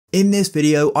In this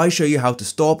video, I show you how to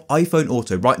stop iPhone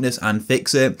auto brightness and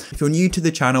fix it. If you're new to the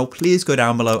channel, please go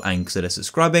down below and consider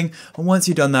subscribing. And once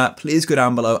you've done that, please go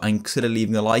down below and consider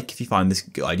leaving a like if you find this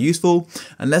guide useful.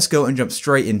 And let's go and jump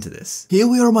straight into this. Here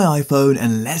we are on my iPhone,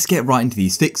 and let's get right into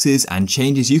these fixes and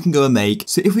changes you can go and make.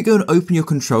 So if we go and open your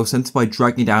control center by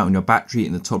dragging it out on your battery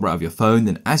in the top right of your phone,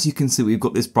 then as you can see, we've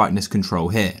got this brightness control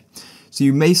here. So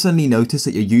you may suddenly notice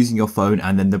that you're using your phone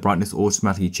and then the brightness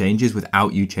automatically changes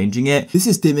without you changing it. This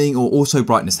is dimming or auto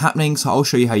brightness happening, so I'll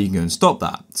show you how you can go and stop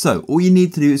that. So all you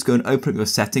need to do is go and open up your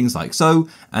settings like so,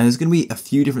 and there's going to be a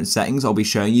few different settings I'll be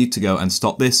showing you to go and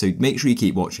stop this, so make sure you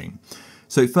keep watching.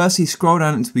 So firstly, scroll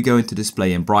down until we go into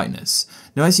display and brightness.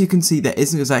 Now, as you can see, there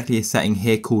isn't exactly a setting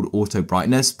here called auto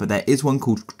brightness, but there is one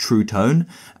called true tone.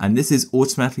 And this is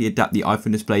automatically adapt the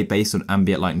iPhone display based on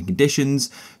ambient lighting conditions.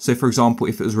 So for example,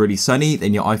 if it was really sunny,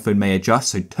 then your iPhone may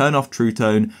adjust. So turn off true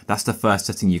tone. That's the first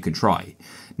setting you can try.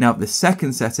 Now, the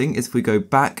second setting is if we go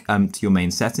back to your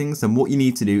main settings, then what you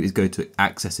need to do is go to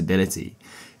accessibility.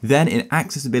 Then in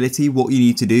accessibility, what you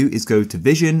need to do is go to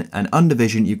vision, and under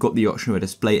vision, you've got the option for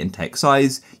display and text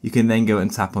size. You can then go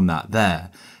and tap on that there.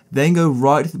 Then go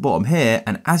right to the bottom here,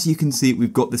 and as you can see,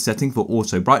 we've got the setting for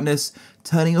auto brightness.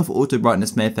 Turning off auto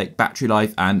brightness may affect battery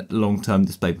life and long-term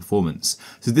display performance.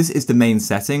 So this is the main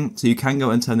setting, so you can go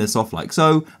and turn this off like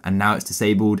so, and now it's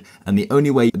disabled, and the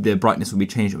only way the brightness will be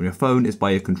changed on your phone is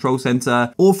by your control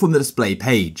center or from the display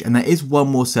page. And there is one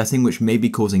more setting which may be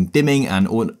causing dimming and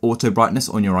auto brightness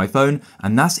on your iPhone,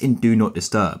 and that's in do not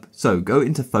disturb. So go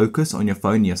into focus on your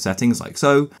phone, your settings like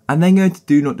so, and then go into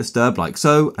do not disturb like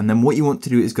so, and then what you want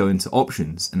to do is go into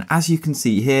options. And as you can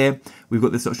see here, we've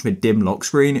got this option for dim lock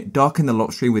screen. Darken the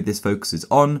lock screen with this focus is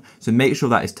on, so make sure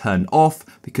that is turned off,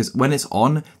 because when it's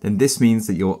on, then this means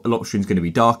that your lock screen is going to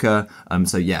be darker.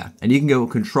 So yeah, and you can go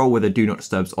and control whether do not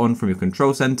disturb's on from your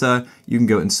control center. You can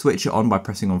go and switch it on by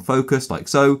pressing on focus like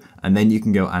so, and then you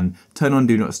can go and turn on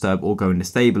do not disturb or go and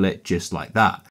disable it just like that.